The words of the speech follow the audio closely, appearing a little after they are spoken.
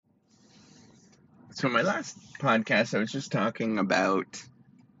So, my last podcast, I was just talking about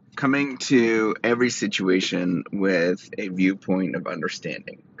coming to every situation with a viewpoint of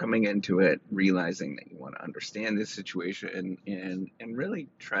understanding, coming into it realizing that you want to understand this situation and really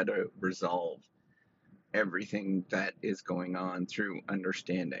try to resolve everything that is going on through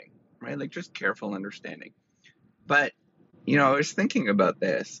understanding, right? Like just careful understanding. But, I was thinking about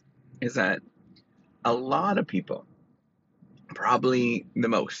this is that a lot of people, probably the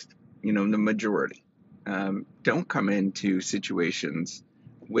most, the majority, don't come into situations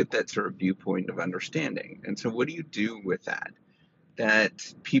with that sort of viewpoint of understanding. And so, what do you do with that?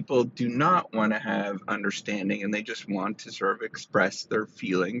 That people do not want to have understanding and they just want to sort of express their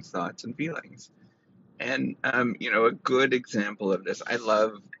feelings, thoughts, and feelings. And, a good example of this, I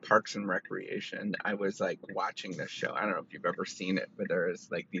love Parks and Recreation. I was like watching this show. I don't know if you've ever seen it, but there's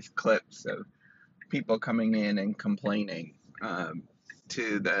like these clips of people coming in and complaining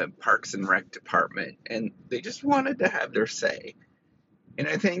to the Parks and Rec department, and they just wanted to have their say. And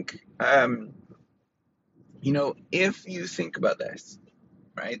I think, if you think about this,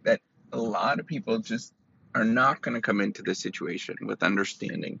 right, that a lot of people just are not going to come into the situation with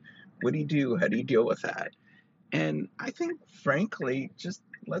understanding. What do you do? How do you deal with that? And I think, frankly, just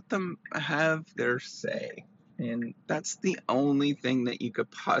let them have their say. And that's the only thing that you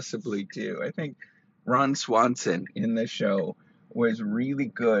could possibly do. I think Ron Swanson in the show was really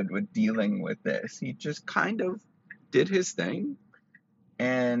good with dealing with this. He just kind of did his thing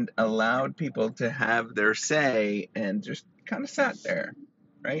and allowed people to have their say and just kind of sat there,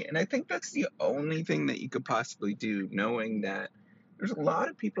 right? And I think that's the only thing that you could possibly do, knowing that there's a lot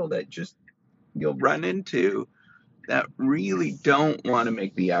of people that just you'll run into that really don't want to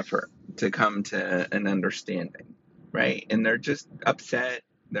make the effort to come to an understanding, right? And they're just upset,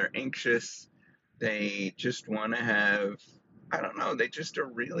 they're anxious, they just want to have, I don't know, they just are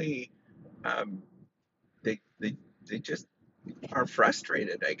really, um, they just are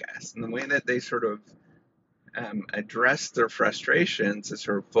frustrated, I guess. And the way that they sort of address their frustrations is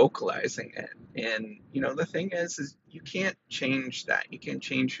sort of vocalizing it. And, the thing is you can't change that. You can't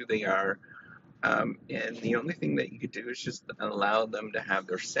change who they are. And the only thing that you could do is just allow them to have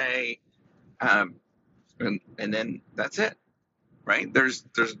their say, um, and then that's it, right? There's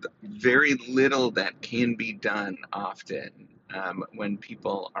very little that can be done often when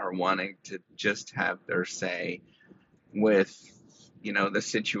people are wanting to just have their say with the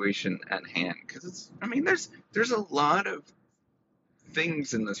situation at hand. Because there's a lot of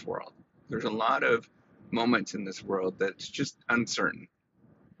things in this world. There's a lot of moments in this world that's just uncertain,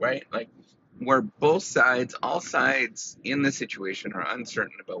 right? Like where both sides, all sides in the situation are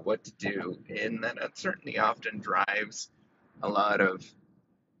uncertain about what to do, and that uncertainty often drives a lot of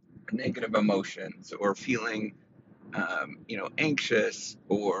negative emotions or feeling, anxious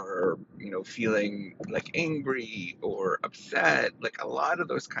or feeling like angry or upset, like a lot of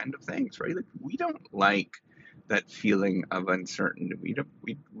those kind of things, right? Like we don't like that feeling of uncertainty.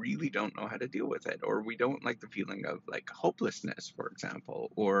 We really don't know how to deal with it, or we don't like the feeling of like hopelessness, for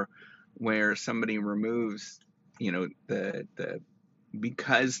example, or where somebody removes, the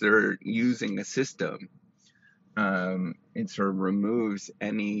because they're using a system, it sort of removes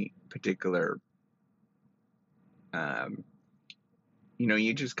any particular, um,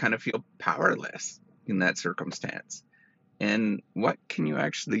 you just kind of feel powerless in that circumstance. And what can you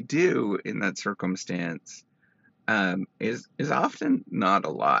actually do in that circumstance is often not a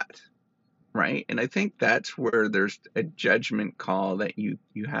lot, right? And I think that's where there's a judgment call that you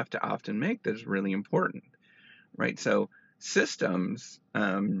have to often make that's really important, right? So systems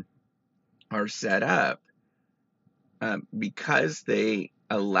are set up because they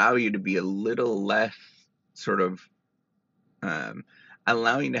allow you to be a little less sort of um,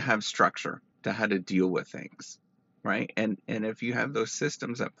 allow you to have structure to how to deal with things, right? And if you have those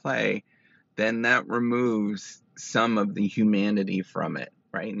systems at play, then that removes some of the humanity from it,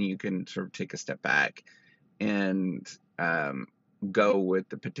 right? And you can sort of take a step back and go with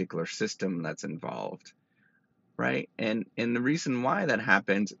the particular system that's involved, right? And the reason why that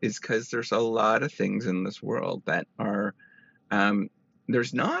happens is because there's a lot of things in this world that are um,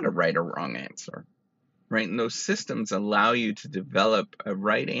 there's not a right or wrong answer, right? And those systems allow you to develop a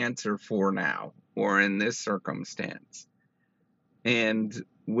right answer for now or in this circumstance. And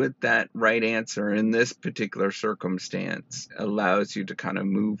with that right answer in this particular circumstance allows you to kind of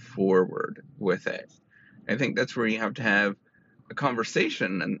move forward with it. I think that's where you have to have a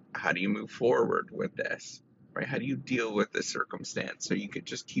conversation and how do you move forward with this, right? How do you deal with this circumstance so you could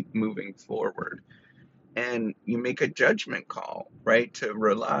just keep moving forward? And you make a judgment call, right, to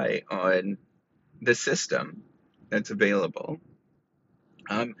rely on the system that's available.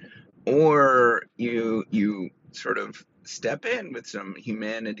 Um, or you sort of step in with some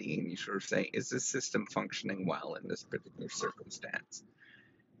humanity and you sort of say, is this system functioning well in this particular circumstance?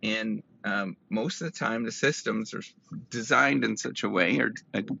 And most of the time, the systems are designed in such a way, or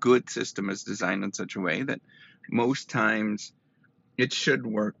a good system is designed in such a way that most times it should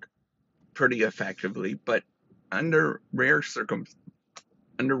work pretty effectively. But under rare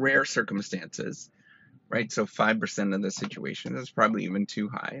circumstances, right? So 5% of the situation is probably even too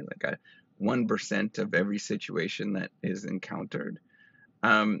high, like a 1% of every situation that is encountered.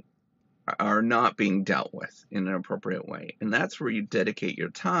 Um, are not being dealt with in an appropriate way. And that's where you dedicate your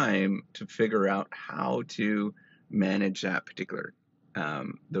time to figure out how to manage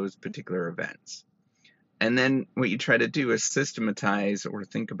those particular events. And then what you try to do is systematize or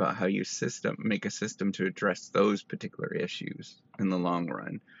think about how you make a system to address those particular issues in the long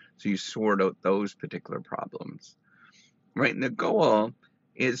run. So you sort out those particular problems, right? And the goal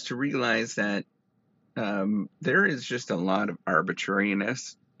is to realize that there is just a lot of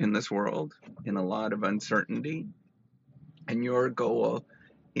arbitrariness in this world and a lot of uncertainty. And your goal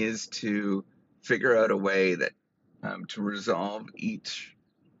is to figure out a way that to resolve each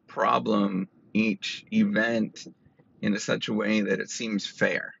problem, each event in such a way that it seems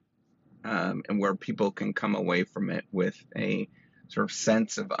fair, and where people can come away from it with a sort of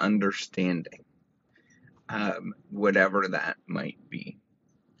sense of understanding, whatever that might be.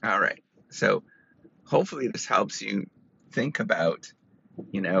 All right. So hopefully this helps you think about,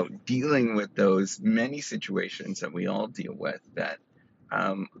 dealing with those many situations that we all deal with that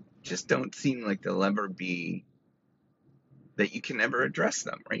just don't seem like they'll ever be, that you can never address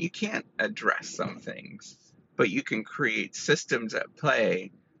them, right? You can't address some things, but you can create systems at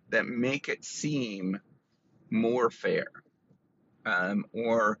play that make it seem more fair,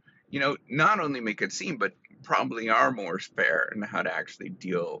 or, not only make it seem, but probably are more fair in how to actually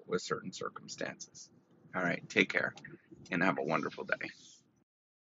deal with certain circumstances. All right, take care and have a wonderful day.